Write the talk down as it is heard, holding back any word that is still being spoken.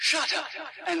Shut up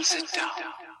and sit down.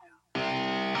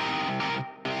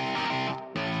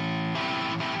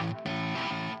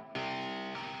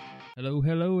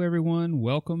 Hello, everyone.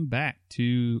 Welcome back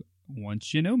to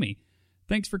Once You Know Me.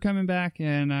 Thanks for coming back,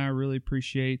 and I really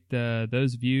appreciate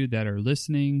those of you that are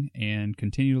listening and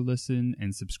continue to listen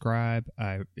and subscribe.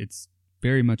 It's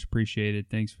very much appreciated.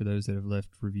 Thanks for those that have left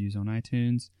reviews on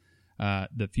iTunes.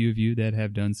 The few of you that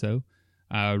have done so.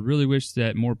 I really wish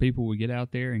that more people would get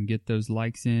out there and get those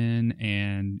likes in.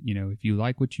 And, if you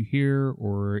like what you hear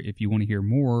or if you want to hear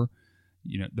more,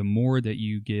 the more that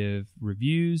you give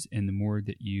reviews and the more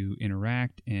that you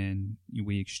interact and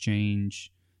we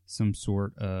exchange some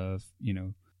sort of,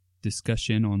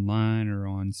 discussion online or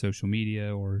on social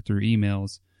media or through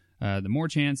emails, the more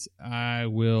chance I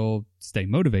will stay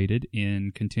motivated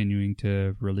in continuing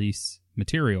to release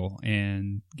material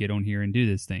and get on here and do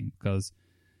this thing, because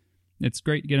it's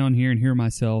great to get on here and hear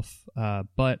myself,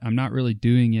 but I'm not really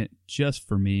doing it just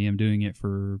for me. I'm doing it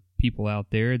for people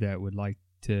out there that would like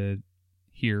to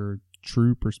hear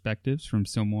true perspectives from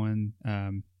someone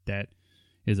that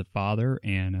is a father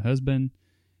and a husband.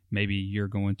 Maybe you're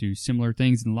going through similar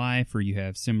things in life, or you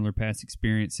have similar past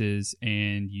experiences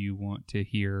and you want to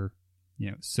hear,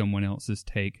 someone else's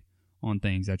take on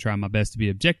things. I try my best to be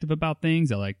objective about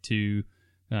things. I like to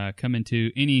come into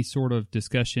any sort of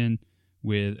discussion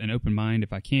with an open mind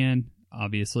if I can.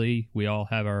 Obviously, we all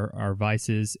have our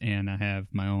vices, and I have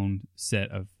my own set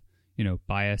of,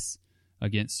 bias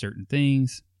against certain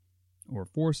things or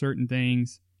for certain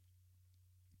things.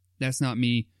 That's not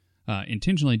me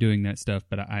intentionally doing that stuff,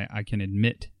 but I can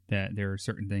admit that there are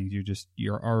certain things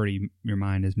your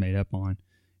mind is made up on.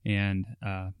 And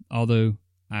although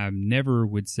I never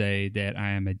would say that I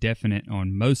am a definite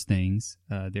on most things,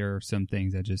 there are some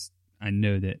things I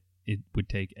know that it would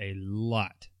take a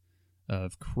lot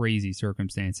of crazy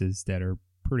circumstances that are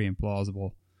pretty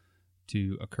implausible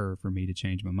to occur for me to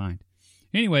change my mind.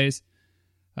 Anyways,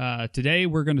 today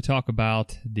we're going to talk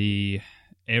about the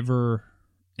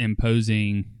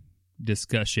ever-imposing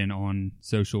discussion on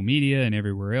social media and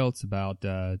everywhere else about,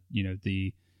 the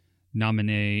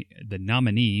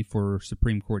nominee for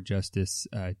Supreme Court Justice,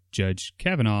 Judge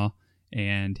Kavanaugh,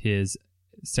 and his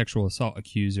sexual assault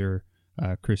accuser,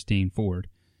 Chrisitine Ford.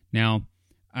 Now,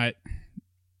 like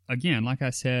I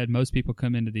said, most people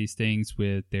come into these things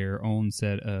with their own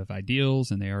set of ideals,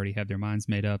 and they already have their minds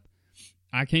made up.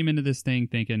 I came into this thing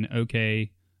thinking,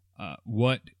 okay,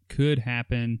 what could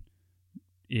happen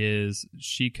is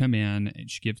she come in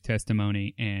and she gives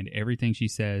testimony, and everything she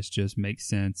says just makes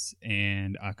sense,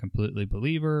 and I completely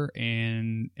believe her,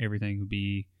 and everything would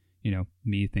be,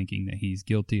 me thinking that he's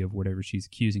guilty of whatever she's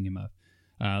accusing him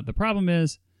of. The problem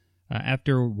is,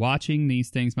 after watching these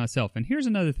things myself, and here's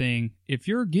another thing, if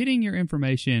you're getting your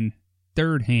information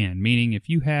third hand, meaning if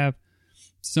you have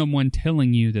someone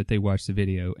telling you that they watched the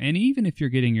video, and even if you're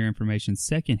getting your information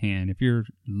second hand, if you're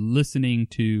listening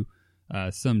to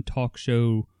some talk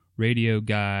show radio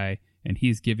guy and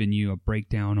he's giving you a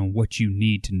breakdown on what you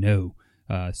need to know,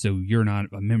 so you're not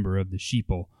a member of the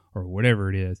sheeple or whatever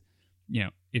it is,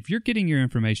 if you're getting your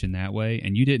information that way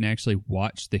and you didn't actually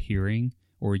watch the hearing,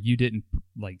 or you didn't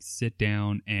sit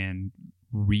down and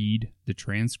read the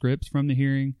transcripts from the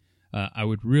hearing, I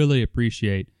would really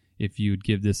appreciate if you'd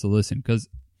give this a listen, because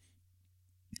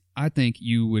I think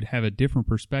you would have a different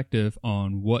perspective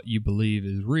on what you believe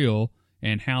is real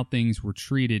and how things were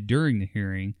treated during the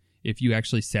hearing if you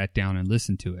actually sat down and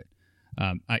listened to it.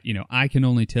 I can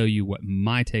only tell you what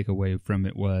my takeaway from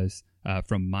it was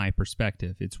from my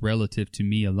perspective. It's relative to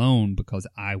me alone because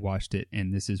I watched it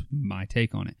and this is my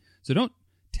take on it. So don't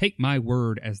take my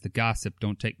word as the gossip.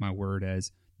 Don't take my word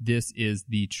as this is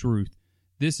the truth.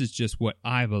 This is just what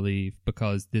I believe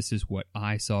because this is what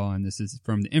I saw, and this is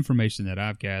from the information that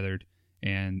I've gathered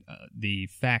and the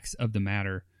facts of the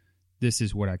matter. This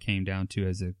is what I came down to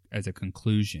as a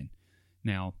conclusion.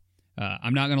 Now,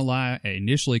 I'm not going to lie.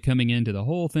 Initially coming into the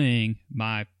whole thing,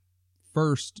 my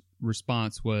first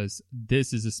response was,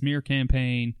 this is a smear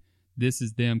campaign. This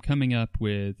is them coming up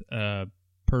with a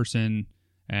person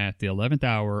at the 11th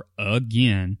hour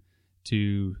again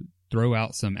to throw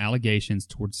out some allegations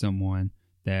towards someone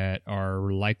that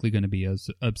are likely going to be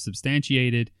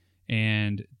unsubstantiated,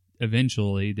 and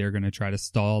eventually they're going to try to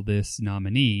stall this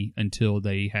nominee until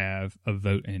they have a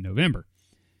vote in November.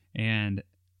 And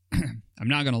I'm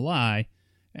not going to lie,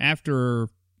 after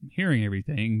hearing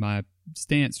everything, my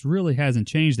stance really hasn't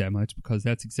changed that much, because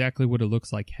that's exactly what it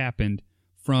looks like happened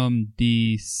from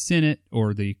the Senate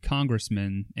or the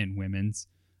congressmen and women's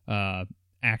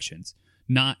actions,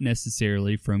 not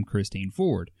necessarily from Chrisitine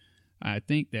Ford. I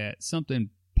think that something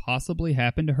possibly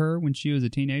happened to her when she was a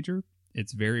teenager.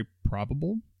 It's very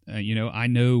probable. I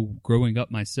know growing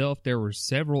up myself, there were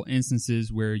several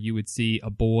instances where you would see a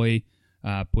boy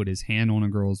put his hand on a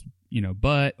girl's,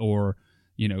 butt, or,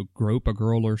 grope a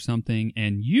girl or something.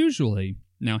 And usually,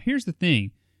 now here's the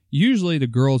thing, usually the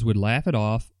girls would laugh it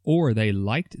off, or they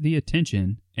liked the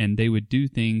attention and they would do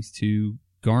things to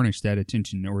garnish that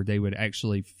attention, or they would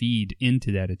actually feed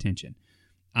into that attention.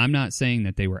 I'm not saying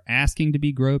that they were asking to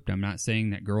be groped. I'm not saying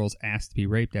that girls asked to be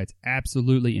raped. That's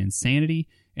absolutely insanity.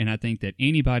 And I think that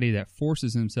anybody that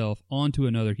forces himself onto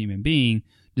another human being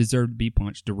deserves to be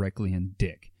punched directly in the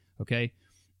dick. Okay?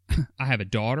 I have a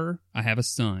daughter. I have a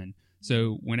son.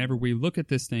 So whenever we look at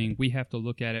this thing, we have to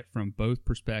look at it from both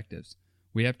perspectives.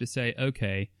 We have to say,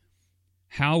 okay,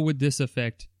 how would this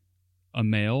affect a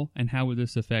male and how would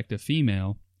this affect a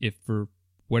female if for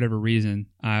whatever reason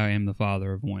I am the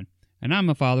father of one? And I'm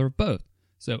a father of both.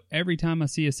 So every time I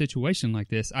see a situation like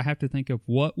this, I have to think of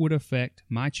what would affect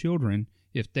my children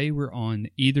if they were on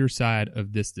either side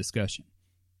of this discussion.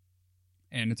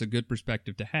 And it's a good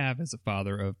perspective to have as a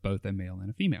father of both a male and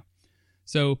a female.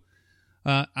 So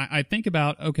I think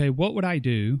about, okay, what would I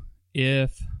do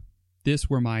if this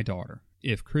were my daughter?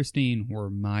 If Christine were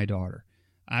my daughter?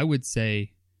 I would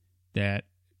say that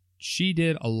she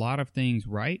did a lot of things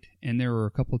right, and there were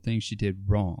a couple of things she did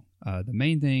wrong. The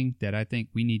main thing that I think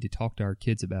we need to talk to our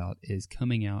kids about is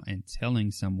coming out and telling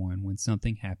someone when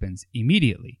something happens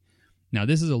immediately. Now,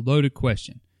 this is a loaded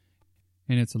question,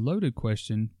 and it's a loaded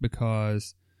question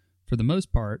because, for the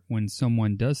most part, when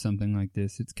someone does something like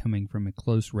this, it's coming from a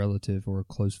close relative or a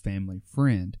close family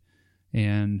friend,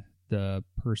 and the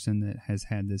person that has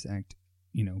had this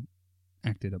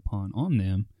acted upon on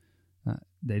them,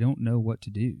 they don't know what to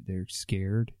do. They're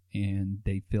scared, and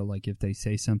they feel like if they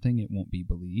say something, it won't be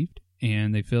believed.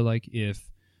 And they feel like if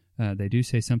they do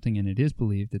say something and it is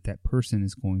believed, that person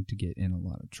is going to get in a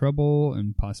lot of trouble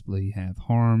and possibly have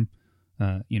harm,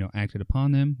 acted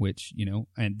upon them, which,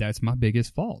 and that's my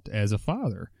biggest fault as a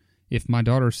father. If my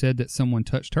daughter said that someone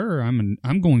touched her,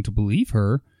 I'm going to believe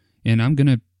her, and I'm going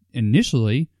to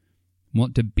initially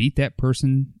want to beat that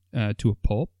person to a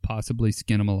pulp, possibly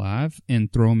skin them alive,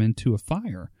 and throw them into a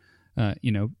fire.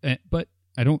 But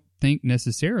I don't think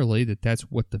necessarily that that's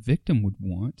what the victim would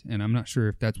want, and I'm not sure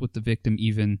if that's what the victim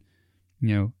even,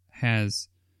 has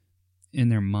in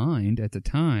their mind at the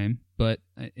time. But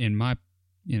in my,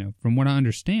 from what I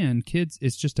understand, kids,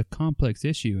 it's just a complex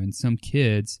issue, and some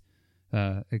kids,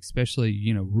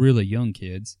 especially, really young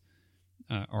kids,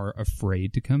 are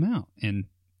afraid to come out. And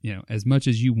as much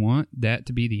as you want that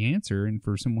to be the answer and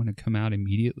for someone to come out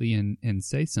immediately and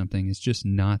say something, it's just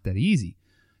not that easy.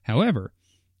 However,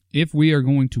 if we are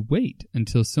going to wait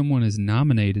until someone is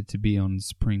nominated to be on the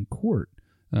Supreme Court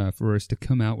for us to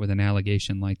come out with an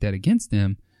allegation like that against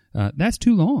them, that's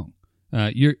too long.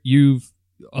 You've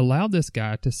allowed this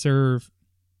guy to serve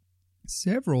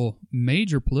several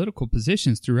major political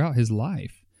positions throughout his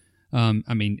life.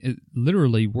 It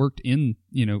literally worked in,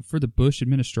 for the Bush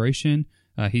administration.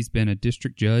 He's been a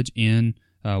district judge in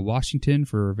Washington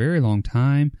for a very long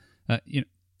time.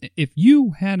 If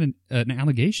you had an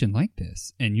allegation like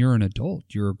this, and you're an adult,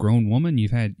 you're a grown woman,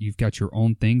 you've got your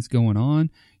own things going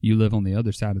on, you live on the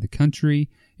other side of the country.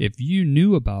 If you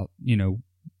knew about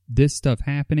this stuff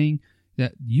happening,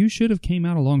 that you should have came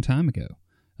out a long time ago.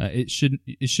 It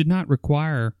should not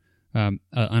require an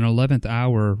 11th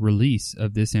hour release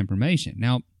of this information.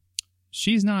 Now,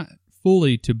 she's not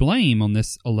fully to blame on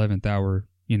this 11th hour,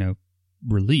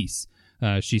 release.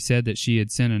 She said that she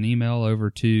had sent an email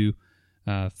over to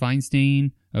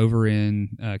Feinstein over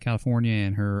in California,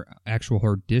 and her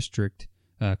district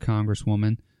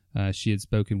congresswoman. She had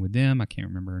spoken with them. I can't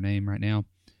remember her name right now.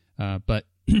 But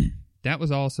that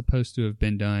was all supposed to have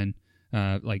been done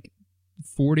like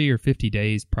 40 or 50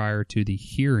 days prior to the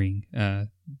hearing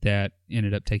that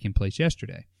ended up taking place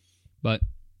yesterday. But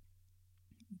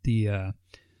the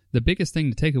biggest thing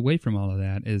to take away from all of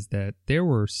that is that there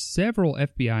were several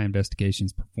FBI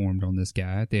investigations performed on this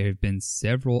guy. There have been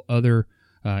several other,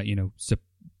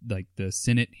 like the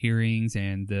Senate hearings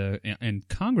and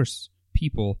Congress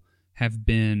people have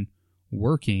been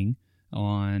working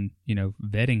on,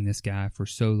 vetting this guy for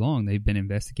so long. They've been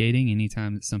investigating.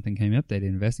 Anytime that something came up, they'd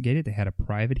investigate it. They had a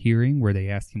private hearing where they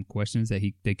asked him questions that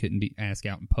they couldn't be asked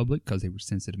out in public because they were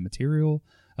sensitive material,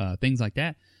 things like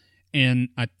that. And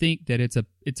I think that it's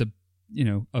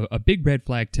a big red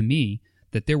flag to me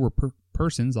that there were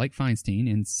persons like Feinstein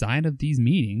inside of these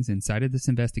meetings, inside of this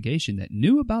investigation, that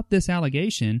knew about this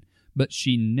allegation, but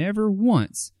she never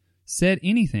once said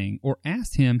anything or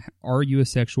asked him, "Are you a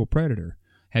sexual predator?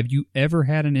 Have you ever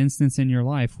had an instance in your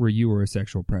life where you were a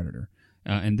sexual predator?"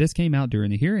 And this came out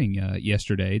during the hearing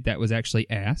yesterday. That was actually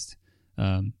asked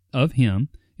of him.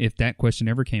 if that question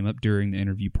ever came up during the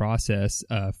interview process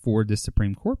for the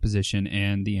Supreme Court position,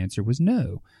 and the answer was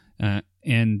no.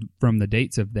 And from the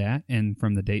dates of that and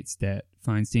from the dates that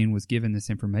Feinstein was given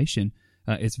this information,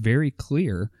 it's very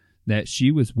clear that she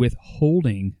was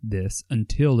withholding this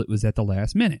until it was at the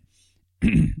last minute.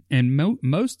 And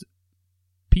most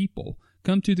people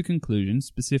come to the conclusion,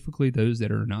 specifically those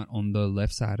that are not on the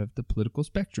left side of the political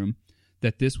spectrum,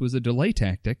 that this was a delay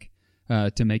tactic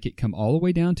to make it come all the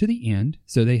way down to the end,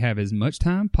 so they have as much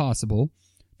time possible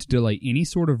to delay any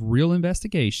sort of real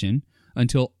investigation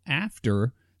until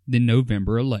after the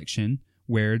November election,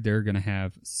 where they're going to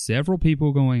have several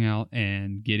people going out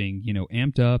and getting,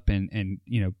 amped up and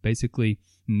basically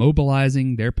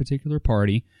mobilizing their particular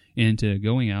party into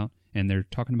going out. And they're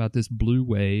talking about this blue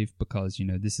wave because,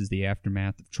 this is the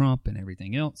aftermath of Trump and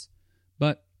everything else.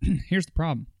 But here's the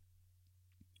problem.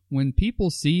 When people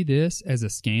see this as a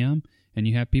scam, and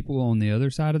you have people on the other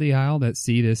side of the aisle that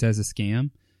see this as a scam,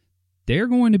 they're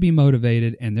going to be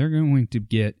motivated and they're going to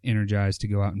get energized to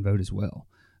go out and vote as well.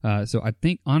 So I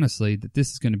think, honestly, that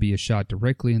this is going to be a shot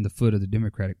directly in the foot of the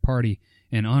Democratic Party.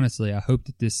 And honestly, I hope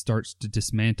that this starts to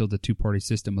dismantle the two-party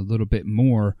system a little bit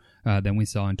more than we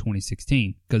saw in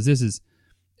 2016, because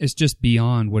it's just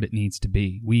beyond what it needs to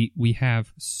be. We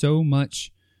have so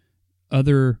much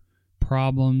other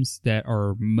problems that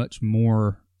are much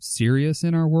more serious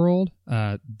in our world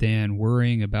than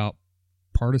worrying about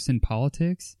partisan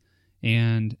politics,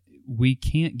 and we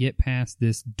can't get past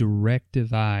this direct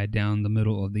divide down the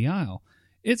middle of the aisle.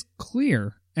 It's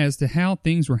clear as to how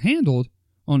things were handled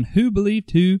on who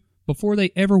believed who before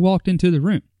they ever walked into the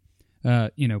room.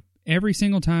 Every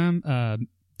single time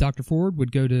Dr. Ford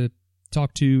would go to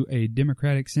talk to a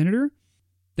Democratic senator,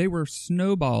 they were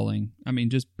snowballing,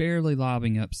 just barely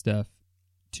lobbing up stuff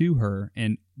to her,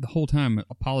 and the whole time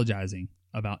apologizing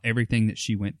about everything that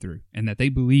she went through, and that they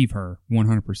believe her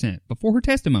 100% before her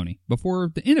testimony, before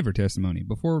the end of her testimony,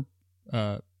 before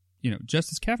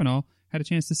Justice Kavanaugh had a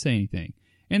chance to say anything.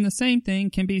 And the same thing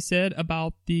can be said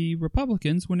about the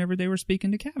Republicans whenever they were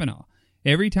speaking to Kavanaugh.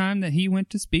 Every time that he went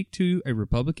to speak to a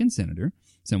Republican senator,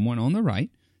 someone on the right,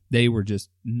 they were just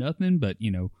nothing but,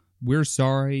 we're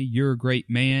sorry, you're a great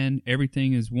man,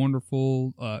 everything is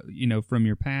wonderful, from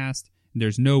your past.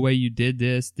 There's no way you did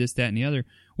this, that, and the other.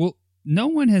 Well, no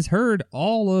one has heard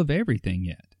all of everything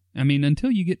yet.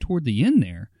 Until you get toward the end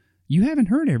there, you haven't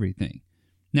heard everything.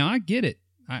 Now, I get it.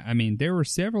 There were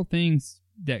several things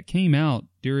that came out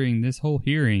during this whole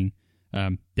hearing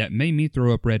that made me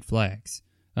throw up red flags.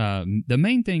 The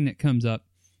main thing that comes up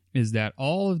is that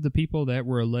all of the people that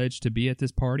were alleged to be at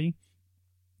this party,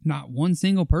 not one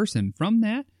single person from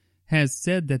that has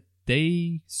said that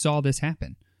they saw this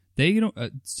happen.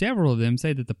 Several of them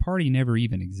say that the party never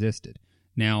even existed.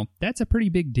 Now, that's a pretty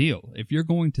big deal. If you're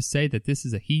going to say that this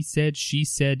is a he said, she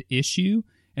said issue,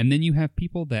 and then you have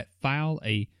people that file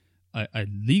a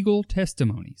legal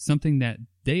testimony, something that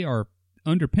they are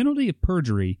under penalty of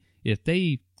perjury if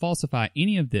they falsify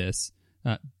any of this,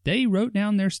 they wrote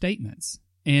down their statements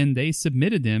and they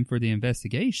submitted them for the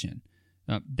investigation,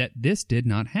 that this did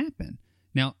not happen.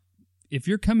 Now, if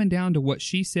you're coming down to what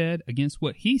she said against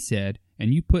what he said,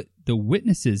 and you put the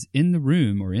witnesses in the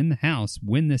room or in the house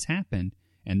when this happened,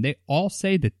 and they all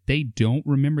say that they don't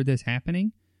remember this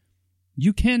happening,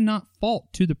 you cannot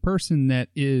fault to the person that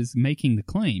is making the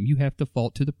claim. You have to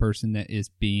fault to the person that is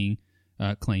being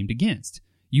claimed against.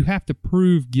 You have to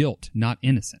prove guilt, not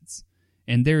innocence.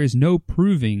 And there is no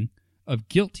proving of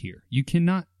guilt here. You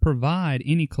cannot provide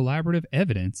any collaborative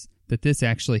evidence that this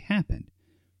actually happened.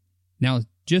 Now,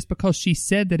 just because she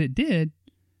said that it did,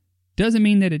 doesn't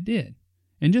mean that it did.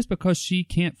 And just because she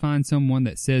can't find someone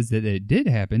that says that it did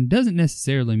happen, doesn't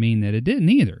necessarily mean that it didn't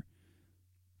either.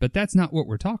 But that's not what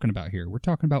we're talking about here. We're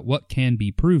talking about what can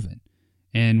be proven.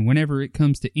 And whenever it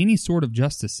comes to any sort of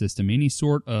justice system, any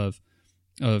sort of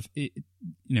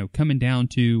coming down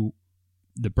to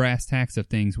the brass tacks of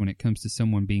things when it comes to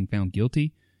someone being found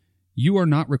guilty, you are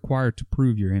not required to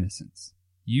prove your innocence.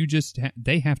 You just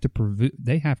they have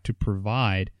to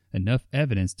provide enough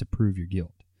evidence to prove your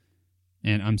guilt.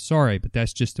 And I'm sorry, but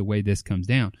that's just the way this comes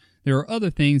down. There are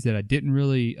other things that didn't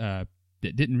really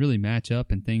match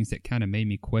up, and things that kind of made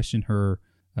me question her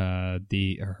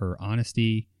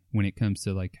honesty when it comes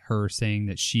to like her saying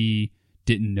that she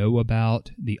didn't know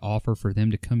about the offer for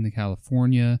them to come to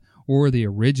California, or the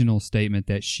original statement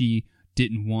that she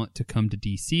didn't want to come to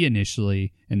D.C.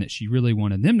 initially, and that she really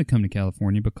wanted them to come to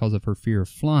California because of her fear of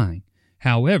flying.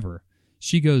 However,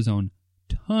 she goes on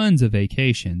tons of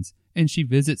vacations, and she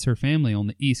visits her family on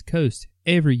the East Coast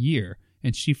every year,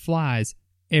 and she flies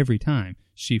every time.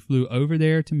 She flew over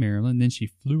there to Maryland, then she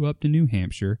flew up to New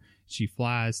Hampshire. She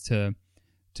flies to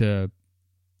to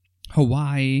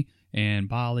Hawaii and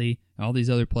Bali, and all these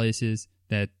other places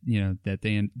that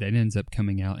that ends up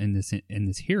coming out in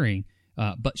this hearing.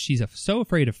 But she's so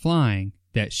afraid of flying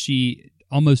that she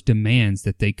almost demands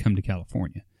that they come to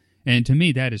California. And to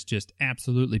me, that is just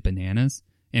absolutely bananas.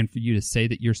 And for you to say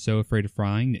that you're so afraid of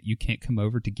flying that you can't come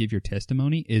over to give your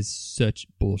testimony is such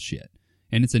bullshit.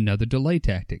 And it's another delay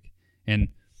tactic. And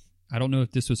I don't know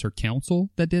if this was her counsel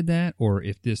that did that, or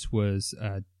if this was,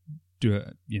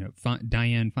 Dianne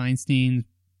Feinstein's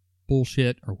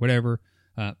bullshit or whatever.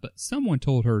 But someone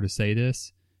told her to say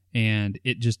this, and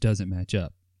it just doesn't match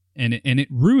up. And it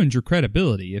ruins your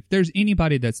credibility. If there's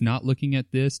anybody that's not looking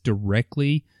at this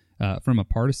directly from a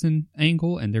partisan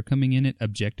angle and they're coming in it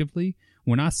objectively,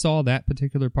 when I saw that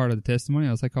particular part of the testimony,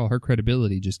 I was like, oh, her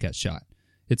credibility just got shot.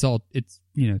 Throw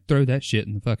that shit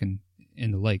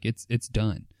in the lake. It's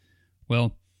done.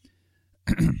 Well,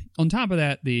 on top of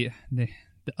that, the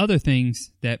other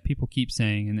things that people keep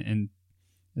saying, and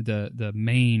the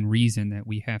main reason that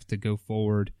we have to go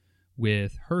forward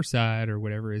with her side or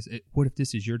whatever is, what if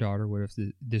this is your daughter? What if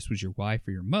this was your wife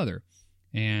or your mother?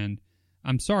 And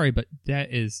I'm sorry, but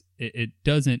it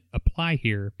doesn't apply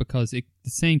here, because the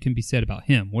same can be said about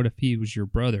him. What if he was your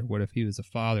brother? What if he was a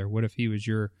father? What if he was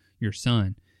your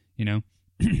son?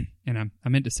 And I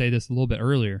meant to say this a little bit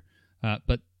earlier,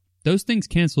 but those things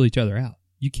cancel each other out.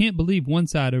 You can't believe one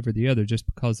side over the other just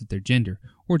because of their gender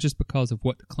or just because of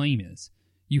what the claim is.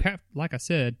 You have, like I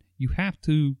said, you have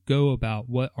to go about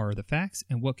what are the facts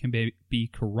and what can be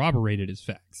corroborated as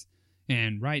facts.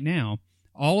 And right now,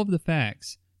 all of the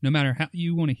facts, no matter how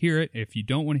you want to hear it, if you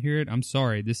don't want to hear it, I'm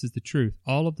sorry, this is the truth.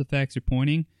 All of the facts are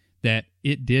pointing that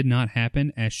it did not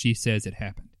happen as she says it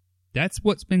happened. That's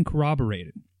what's been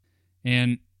corroborated.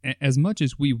 And as much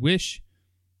as we wish,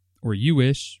 or you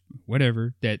wish,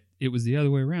 whatever, that it was the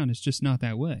other way around, it's just not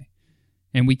that way.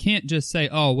 And we can't just say,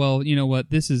 oh, well, you know what,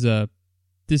 this is a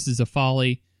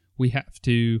folly. We have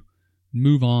to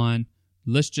move on.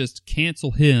 Let's just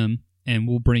cancel him and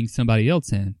we'll bring somebody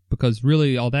else in. Because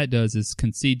really all that does is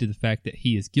concede to the fact that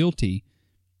he is guilty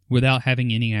without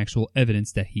having any actual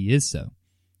evidence that he is so.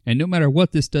 And no matter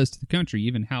what this does to the country,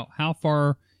 even how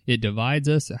far it divides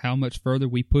us, how much further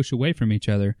we push away from each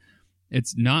other,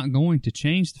 it's not going to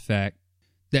change the fact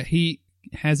that he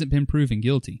hasn't been proven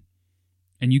guilty.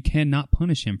 And you cannot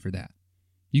punish him for that.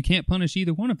 You can't punish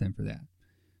either one of them for that.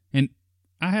 And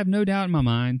I have no doubt in my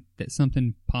mind that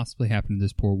something possibly happened to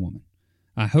this poor woman.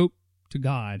 I hope to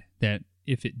God that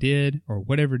if it did, or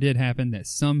whatever did happen, that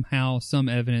somehow some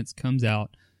evidence comes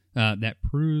out that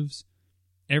proves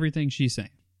everything she's saying.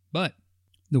 But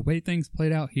the way things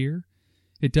played out here,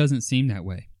 it doesn't seem that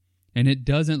way. And it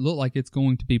doesn't look like it's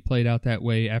going to be played out that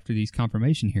way after these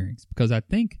confirmation hearings, because I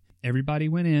think everybody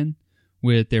went in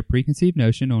with their preconceived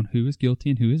notion on who is guilty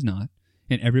and who is not,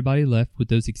 and everybody left with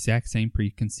those exact same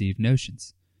preconceived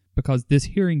notions, because this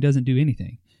hearing doesn't do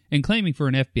anything. And claiming for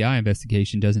an FBI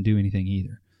investigation doesn't do anything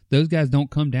either. Those guys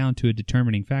don't come down to a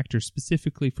determining factor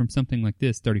specifically from something like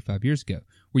this 35 years ago,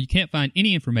 where you can't find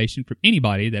any information from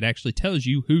anybody that actually tells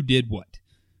you who did what.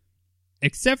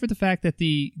 Except for the fact that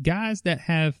the guys that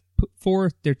have put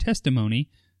forth their testimony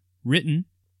written,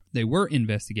 they were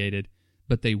investigated,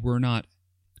 but they were not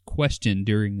questioned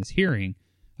during this hearing.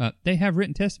 They have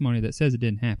written testimony that says it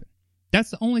didn't happen.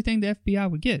 That's the only thing the FBI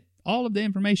would get. All of the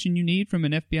information you need from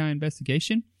an FBI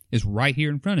investigation is right here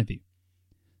in front of you.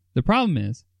 The problem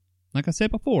is, like I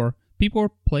said before, people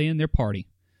are playing their party.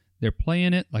 They're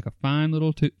playing it like a fine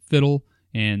little fiddle,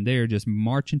 and they're just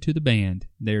marching to the band.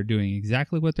 They're doing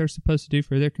exactly what they're supposed to do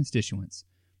for their constituents.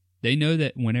 They know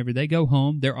that whenever they go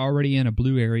home, they're already in a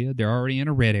blue area, they're already in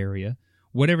a red area.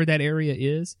 Whatever that area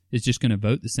is just going to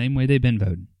vote the same way they've been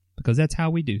voting. Because that's how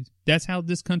we do. That's how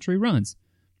this country runs.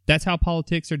 That's how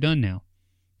politics are done now.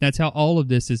 That's how all of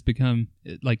this has become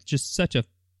like just such a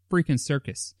freaking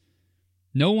circus.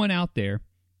 No one out there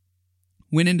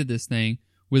went into this thing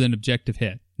with an objective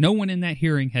head. No one in that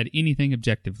hearing had anything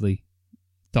objectively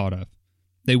thought of.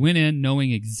 They went in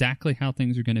knowing exactly how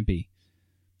things are going to be.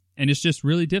 And it's just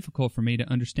really difficult for me to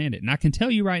understand it. And I can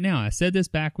tell you right now, I said this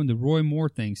back when the Roy Moore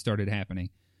thing started happening.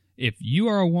 If you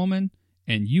are a woman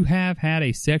and you have had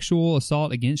a sexual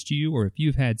assault against you, or if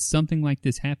you've had something like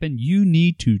this happen, you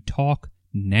need to talk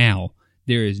now.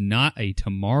 There is not a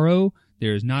tomorrow.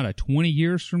 There is not a 20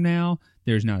 years from now.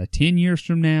 There's not a 10 years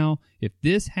from now. If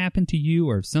this happened to you,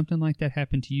 or if something like that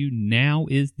happened to you, now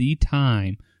is the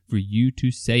time for you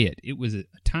to say it. It was a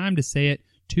time to say it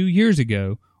 2 years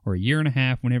ago, or a year and a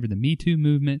half, whenever the Me Too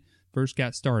movement first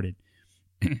got started.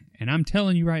 And I'm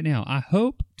telling you right now, I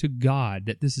hope to God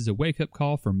that this is a wake-up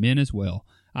call for men as well.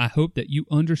 I hope that you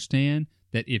understand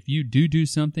that if you do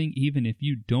something, even if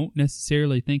you don't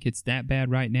necessarily think it's that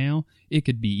bad right now, it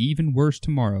could be even worse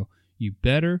tomorrow. You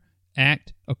better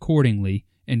act accordingly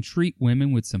and treat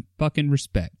women with some fucking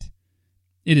respect.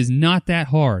 It is not that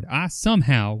hard. I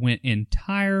somehow went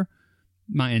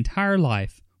my entire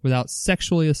life without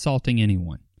sexually assaulting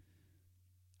anyone.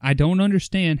 I don't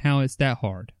understand how it's that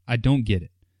hard. I don't get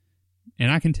it.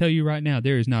 And I can tell you right now,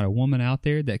 there is not a woman out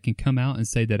there that can come out and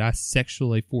say that I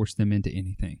sexually forced them into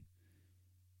anything.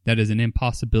 That is an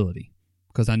impossibility,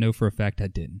 because I know for a fact I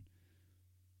didn't.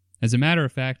 As a matter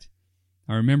of fact,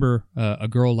 I remember a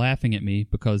girl laughing at me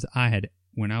because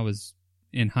when I was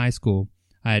in high school,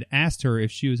 I had asked her if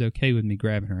she was okay with me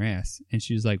grabbing her ass. And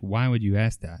she was like, "Why would you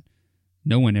ask that?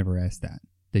 No one ever asked that.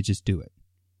 They just do it."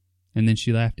 And then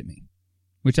she laughed at me,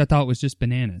 which I thought was just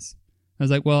bananas. I was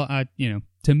like, well,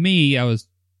 to me, I was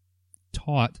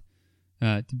taught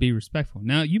to be respectful.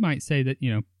 Now, you might say that,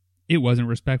 it wasn't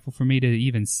respectful for me to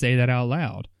even say that out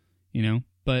loud,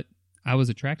 but I was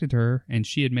attracted to her, and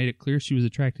she had made it clear she was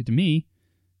attracted to me,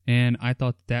 and I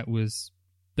thought that was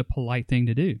the polite thing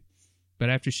to do. But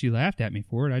after she laughed at me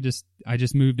for it, I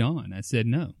just moved on. I said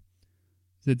no.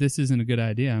 I said, this isn't a good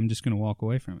idea. I'm just going to walk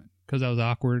away from it, because I was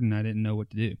awkward and I didn't know what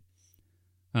to do.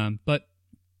 But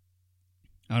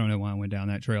I don't know why I went down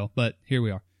that trail, but here we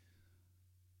are.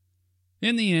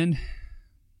 In the end,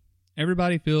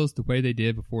 everybody feels the way they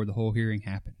did before the whole hearing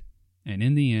happened. And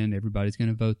in the end, everybody's going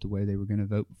to vote the way they were going to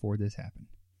vote before this happened.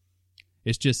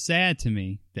 It's just sad to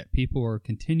me that people are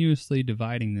continuously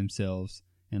dividing themselves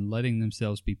and letting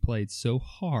themselves be played so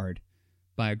hard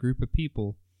by a group of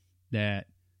people that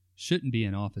shouldn't be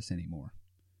in office anymore.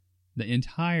 The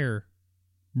entire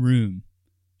room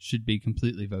should be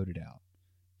completely voted out.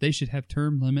 They should have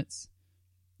term limits.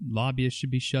 Lobbyists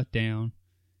should be shut down.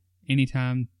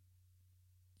 Anytime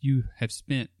you have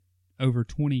spent over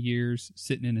 20 years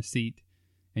sitting in a seat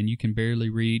and you can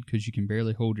barely read because you can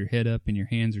barely hold your head up and your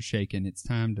hands are shaking, it's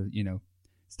time to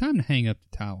hang up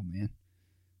the towel, man.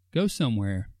 Go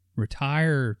somewhere.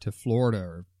 Retire to Florida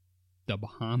or the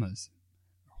Bahamas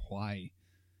or Hawaii.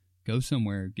 Go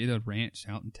somewhere. Get a ranch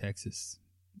out in Texas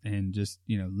and just,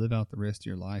 live out the rest of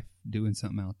your life doing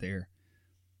something out there.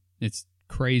 It's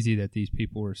crazy that these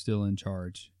people are still in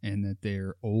charge and that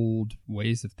their old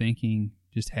ways of thinking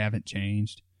just haven't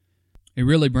changed. It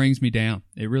really brings me down.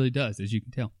 It really does, as you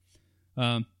can tell.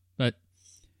 But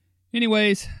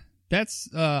anyways, that's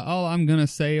all I'm going to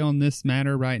say on this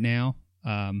matter right now.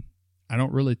 I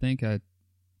don't really think I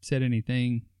said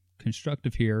anything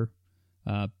constructive here,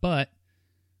 but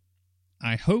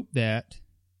I hope that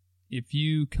if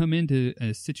you come into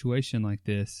a situation like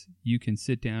this, you can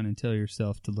sit down and tell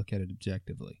yourself to look at it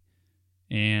objectively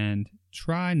and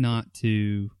try not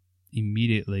to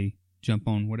immediately jump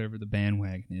on whatever the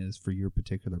bandwagon is for your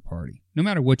particular party. No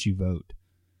matter what you vote,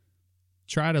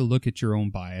 try to look at your own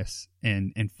bias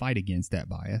and fight against that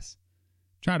bias.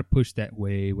 Try to push that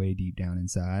way, way deep down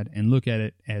inside and look at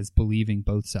it as believing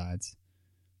both sides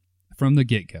from the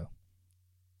get-go.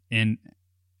 And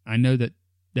I know that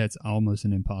that's almost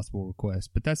an impossible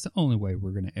request, but that's the only way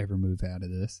we're going to ever move out of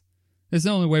this. It's the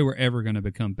only way we're ever going to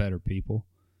become better people.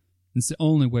 It's the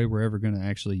only way we're ever going to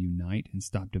actually unite and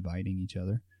stop dividing each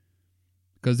other.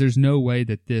 Because there's no way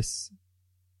that this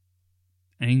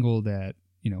angle that,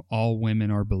 all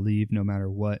women are believed no matter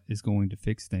what is going to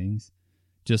fix things.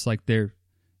 Just like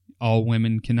all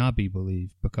women cannot be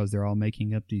believed because they're all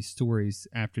making up these stories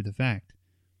after the fact.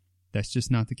 That's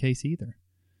just not the case either.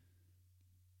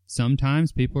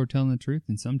 Sometimes people are telling the truth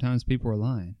and sometimes people are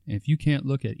lying. And if you can't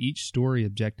look at each story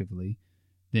objectively,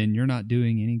 then you're not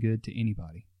doing any good to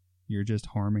anybody. You're just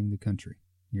harming the country.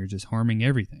 You're just harming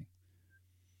everything.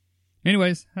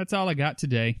 Anyways, that's all I got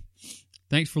today.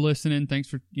 Thanks for listening. Thanks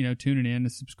for, tuning in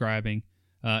and subscribing.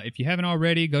 If you haven't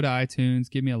already, go to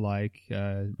iTunes, give me a like,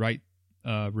 write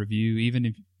a review. Even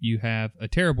if you have a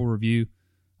terrible review,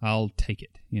 I'll take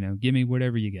it. Give me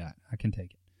whatever you got. I can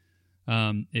take it.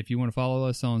 If you want to follow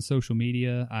us on social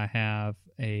media, I have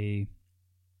a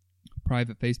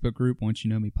private Facebook group, Once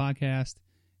You Know Me Podcast,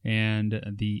 and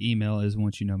the email is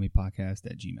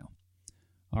onceyouknowmepodcast@gmail.com.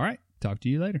 All right, talk to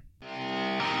you later.